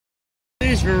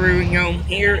This is Veruno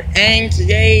here, and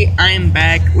today I'm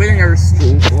back with another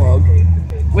school vlog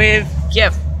with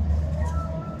Jeff.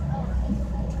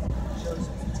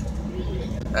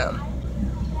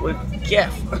 With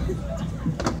Jeff.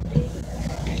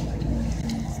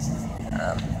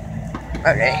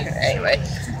 Okay, anyway.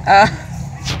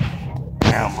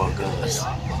 Hamburgers.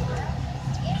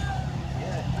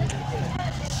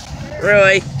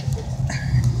 Really?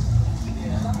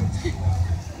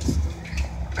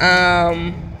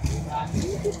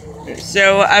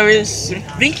 So I was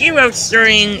thinking about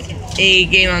starting a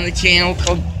game on the channel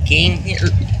called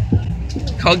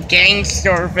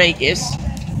Gangstar Vegas.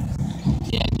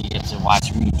 Yeah, you get to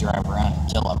watch me drive around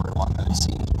and kill everyone that I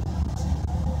see.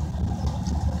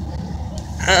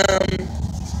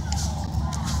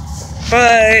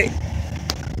 But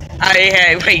I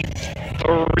had like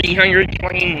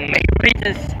 320 megabytes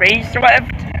of space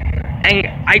left, and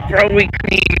I probably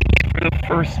couldn't even get through the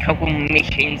first couple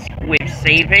missions with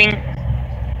saving.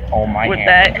 Oh my with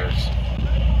hamburgers. That.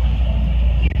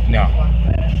 No.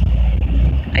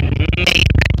 I may have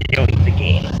to delete the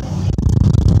game.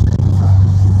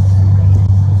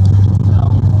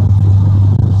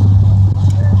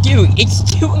 Dude, it's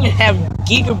 2.5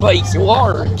 gigabytes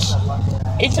large.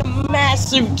 It's a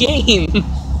massive game.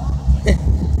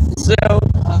 So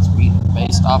That's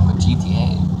based off of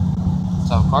GTA.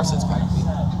 So of course it's gonna be.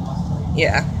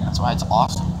 yeah. That's why it's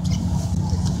awesome.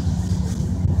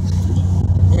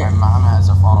 My mom has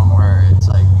a phone where it's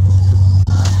like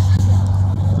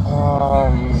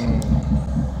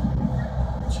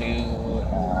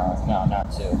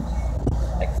not two.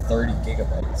 Like 30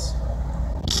 gigabytes.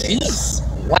 Jeez.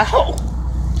 Wow.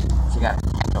 She got a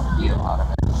heck of a deal out of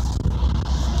it.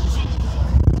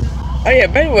 Oh yeah,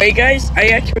 by the way guys, I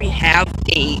actually have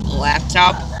a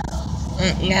laptop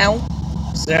now,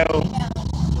 so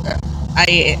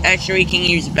I actually can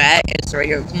use that as like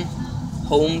a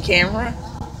home camera,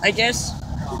 I guess.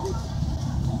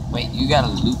 Wait, you got a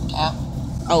loop tab?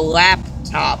 A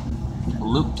laptop. A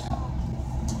loop tab.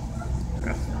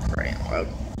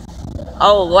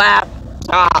 A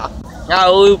laptop. Not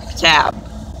a loop tab.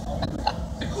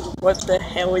 What the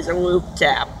hell is a loop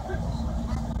tab?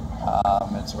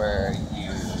 It's where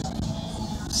you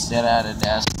sit at a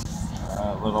desk,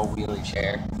 a little wheelie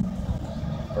chair,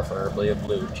 preferably a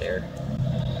blue chair,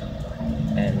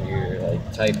 and you're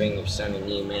like typing, you're sending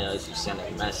emails, you're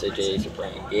sending messages, you're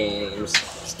playing games,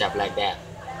 stuff like that.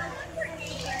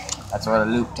 That's what a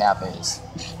loop tab is.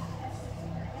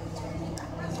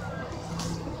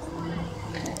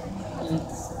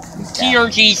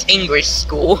 TRG's English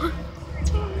school.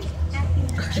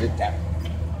 Loop tab.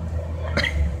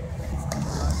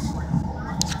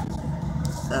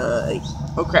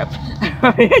 Oh crap.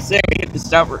 I said I hit the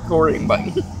stop recording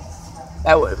button.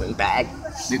 That would have been bad.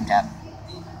 Loop tab.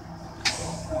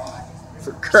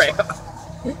 For crap.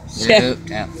 Loop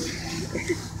tab.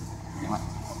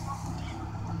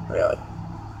 Really?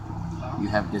 You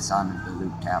have dishonored the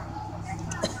loop tab.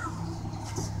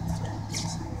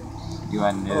 You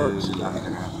are no longer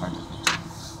a part of it.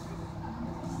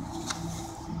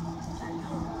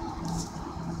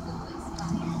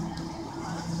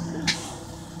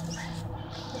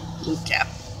 Loop tab.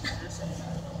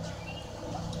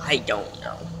 I don't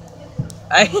know.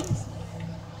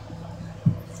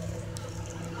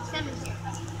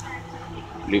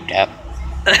 Loop tab.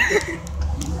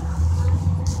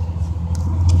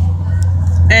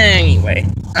 Anyway,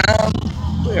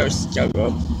 what else to talk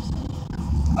about?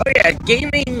 Oh yeah,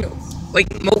 gaming, like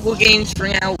mobile games for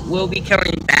now, will be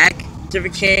coming back to the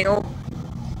channel.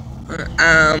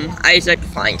 I just have to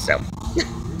find some.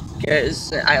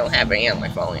 Because I don't have any on my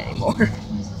phone anymore.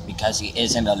 Because he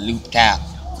isn't a loop tab.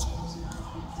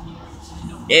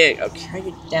 There you go, try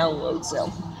to download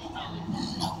some.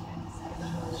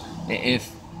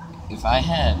 If I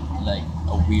had like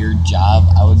a weird job,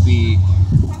 I would be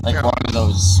like one of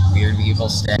those weird people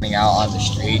standing out on the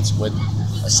streets with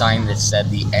a sign that said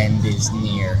the end is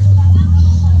near.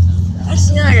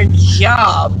 That's not a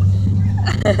job.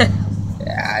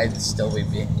 Yeah, I'd still be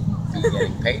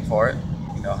getting paid for it.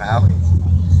 You know how?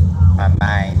 My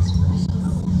mind.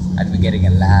 I'd be getting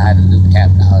a lot of loop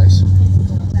tab dollars.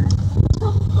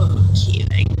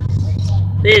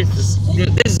 Okay, this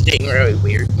is getting really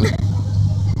weird.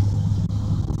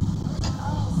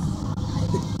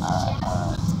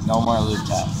 Alright, no more loop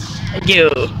tab. Thank you.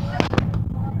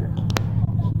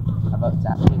 How about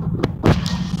tap loop?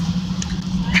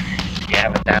 Do you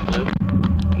have a tap loop?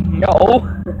 No.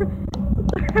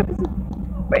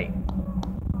 Wait.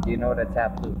 Do you know what a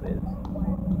tap loop is?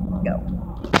 No.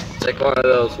 It's like one of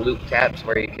those loop tabs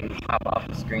where you can pop off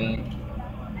the screen,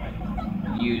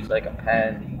 use like a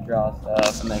pen, draw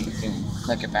stuff, and then you can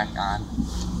click it back on.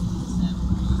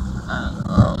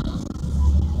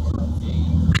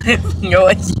 I have no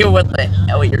idea what the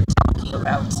hell you're talking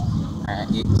about. Alright,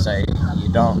 so you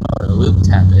don't know what a loop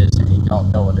tap is, and you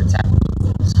don't know what a tap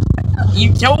loop is.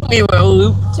 You told me what a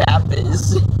loop tap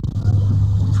is.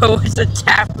 But what's a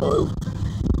tap loop?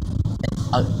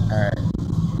 Alright,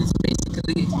 it's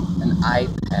basically an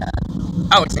iPad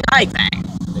Oh, it's an iPad.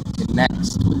 that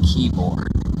connects to a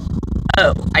keyboard.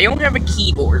 Oh, I don't have a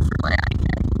keyboard for my iPad.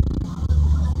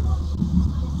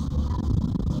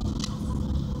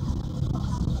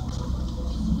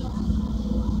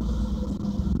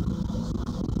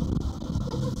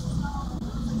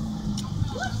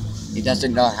 He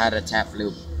doesn't know how to tap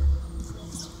loop.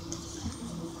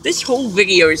 This whole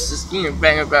video is just been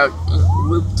about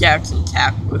loop taps and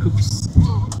tap loops.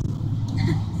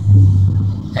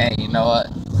 Hey, you know what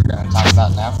we're gonna talk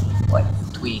about now? What?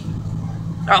 Tweet.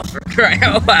 Oh, for crying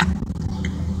out loud.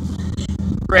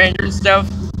 Random stuff.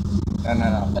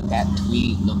 No, but that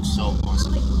tweet looks so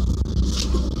awesome.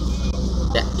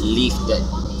 That leaf that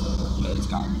it's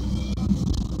gone.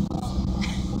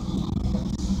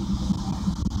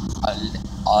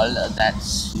 All of that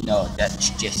snow, that's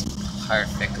just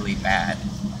perfectly bad.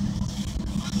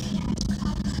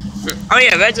 Oh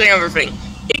yeah, that's another thing.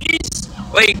 It is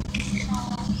like,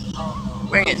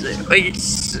 when is it? Like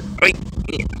it's like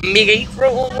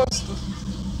mid-April almost.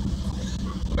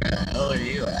 Where the hell are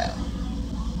you at?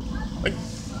 Like,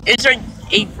 it's like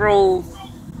April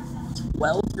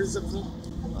 12th or something.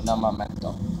 No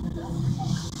momento.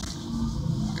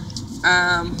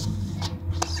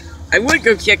 I would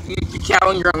go check the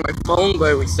calendar on my phone,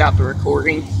 but it would stop the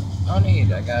recording. No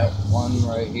need, I got one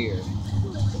right here.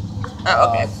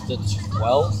 Oh, okay. It's the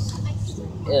 12th.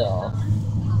 Ill.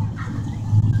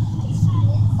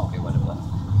 Okay, what?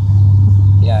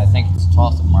 Yeah, I think it's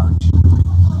 12th of March.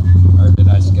 Or did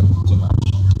I skip too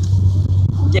much?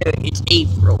 Yeah, it's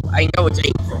April. I know it's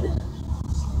April.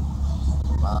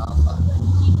 Well,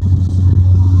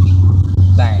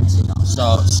 thanks,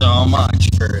 so much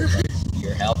for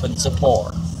your help and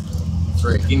support.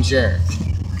 Freaking sure.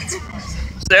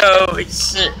 So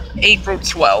it's April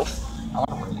 12th. I want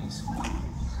to release.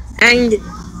 And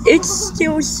it's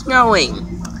still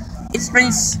snowing. It's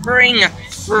been spring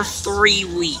for 3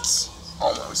 weeks,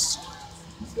 almost.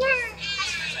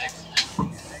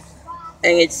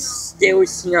 And it's still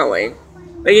snowing.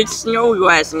 But it snowed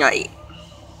last night.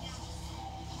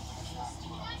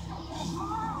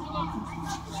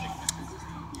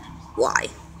 Why?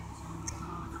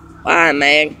 Why,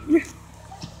 man?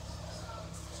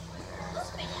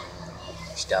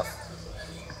 Stuff.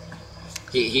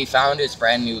 He found his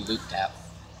brand new loop tap.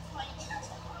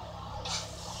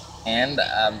 And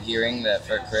I'm hearing that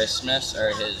for Christmas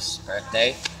or his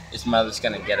birthday, his mother's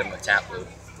gonna get him a tap loop.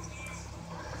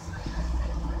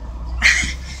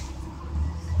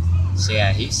 So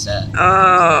yeah, he's set.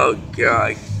 Oh,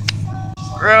 God.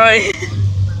 Right?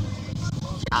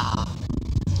 Yeah.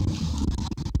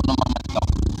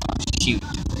 Shoot.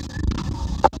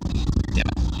 Damn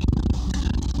it.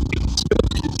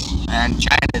 I'm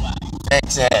trying to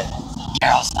fix it.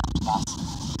 Carol, stop the bus.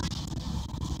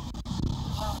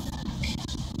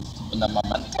 The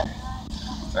momentum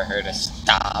for her to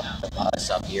stop the bus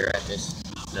up here at this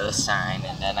little sign,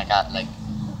 and then I got like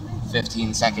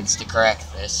 15 seconds to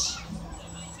correct this.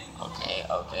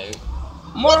 Okay.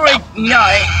 More like,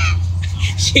 no.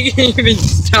 She didn't even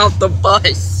stop the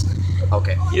bus.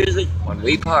 Okay. He was like, When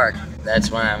we park,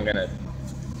 that's when I'm gonna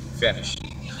finish.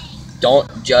 Don't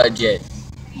judge it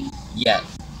yet.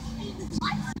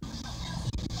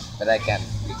 But I can,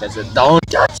 because it don't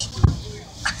judge.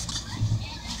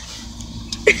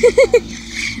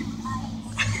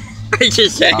 I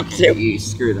just had to. You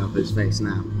screwed up his face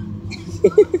now.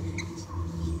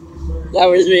 That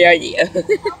was the idea.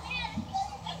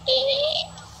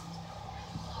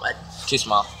 What? Too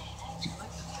small.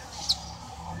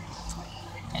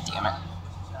 God damn it.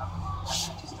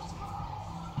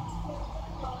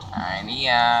 Tiny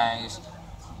eyes.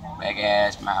 Big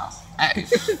ass mouth. Hey,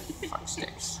 fuck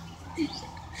sticks.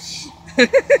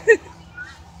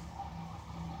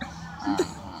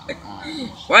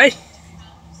 What?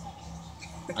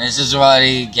 This is what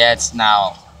he gets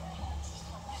now.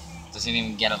 Doesn't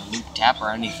even get a loop tap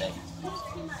or anything.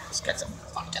 Just gets a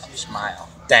fucked up smile.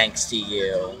 Thanks to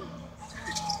you.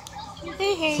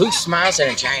 Who smiles at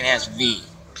a giant ass V?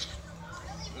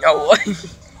 No one.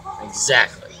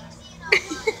 Exactly.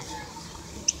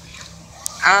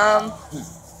 Oh,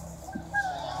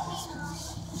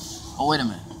 wait a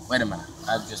minute. I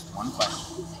have just one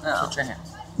question. Oh. Put your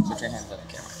hands on the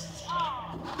camera.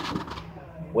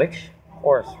 Which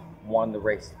horse won the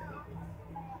race?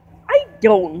 I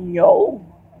don't know.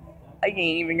 I didn't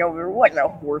even know there was a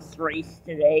horse race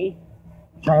today.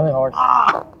 Charlie Horse.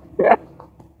 Ah!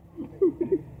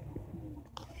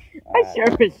 I should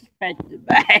have respected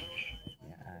that.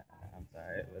 I'm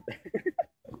sorry.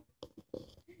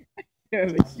 I should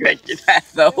have respected that,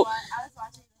 though.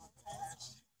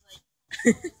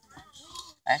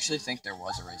 I actually think there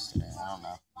was a race today. I don't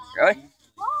know. Really?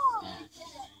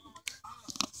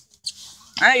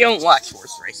 I don't watch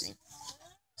horse racing.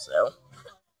 So.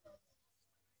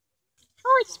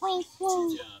 Horse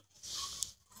racing.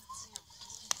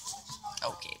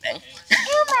 Okay, then.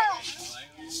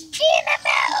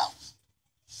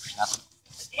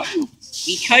 Nothing.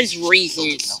 Because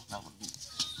reasons. No.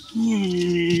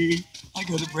 I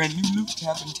got a brand new loop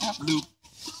tap and tap loop.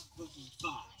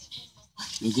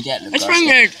 Look at that. That's why I'm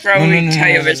gonna probably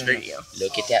title this video.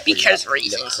 Look at that. Because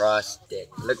reasons. Lacrosse stick.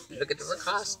 Look at the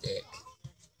lacrosse stick.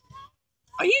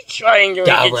 Are you trying to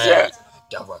make it sound?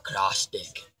 The lacrosse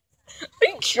stick. Are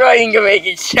you trying to make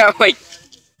it sound like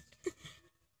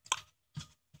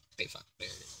Hey, fuck. There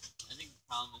it is.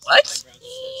 what?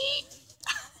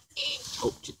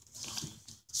 Oh,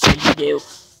 What do you do?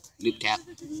 loop tap.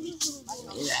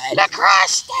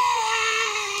 Lacrosse stick!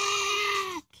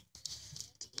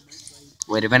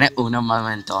 Wait a minute. Uno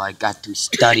momento. I got to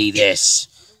study this.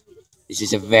 This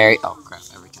is a very... Oh, crap.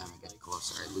 Every time I get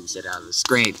closer, I lose it out of the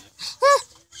screen.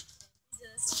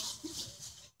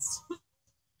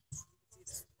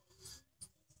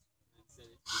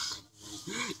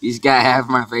 You just got half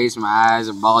my face, my eyes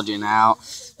are bulging out.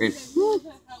 And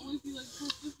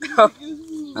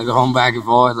I go home back and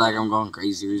forth like I'm going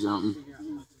crazy or something.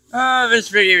 This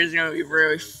video is gonna be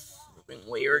really fucking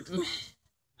weird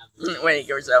when it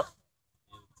goes out.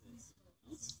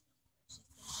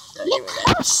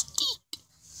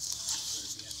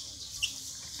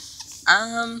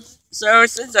 So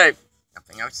since I have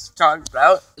nothing else to talk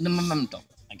about, No, momento.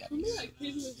 I got it.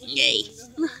 yay.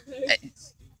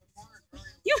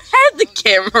 You had the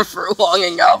camera for long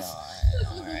enough.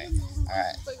 Alright.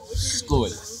 School.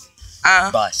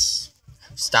 Bus.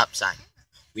 Stop sign.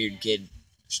 Weird kid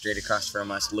straight across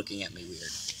from us looking at me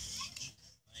weird.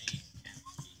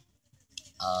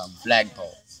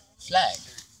 Flagpole. Flag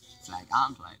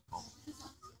on flagpole.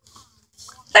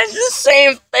 That's the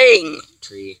same thing.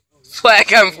 Tree.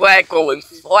 Flag on flagpole and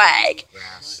flag.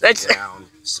 Grass. That's- Ground.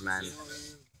 Cement.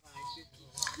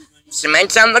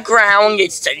 Cement's on the ground,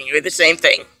 it's technically the same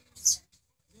thing.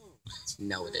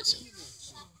 No, it isn't.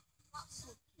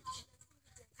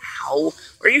 Ow.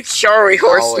 Are you sorry,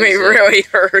 horse? Oh, Me is it? really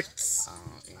hurts. Oh,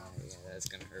 yeah, that's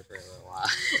gonna hurt for a little while.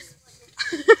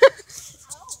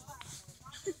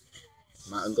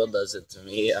 My uncle does it to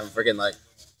me. I'm freaking like,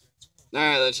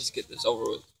 nah, let's just get this over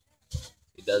with.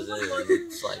 He does it, and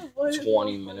it's like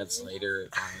 20 minutes later,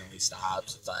 it finally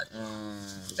stops. It's like,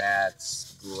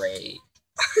 that's great.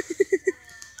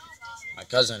 My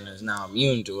cousin is now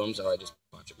immune to him, so I just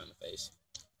punch him in the face.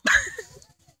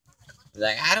 He's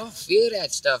like, I don't feel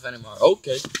that stuff anymore.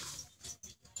 Okay.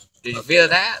 Did you feel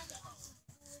that?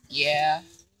 Yeah.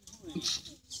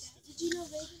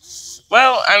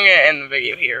 Well, I'm gonna end the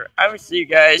video here. I will see you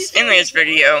guys in the next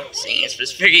video, seeing as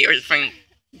this video is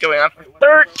going on for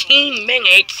 13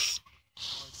 minutes.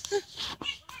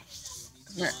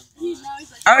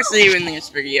 I will see you in the next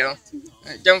video.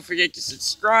 Don't forget to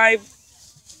subscribe.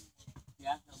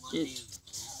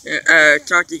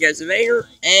 Talk to you guys later,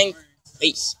 and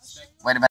peace. Wait a minute.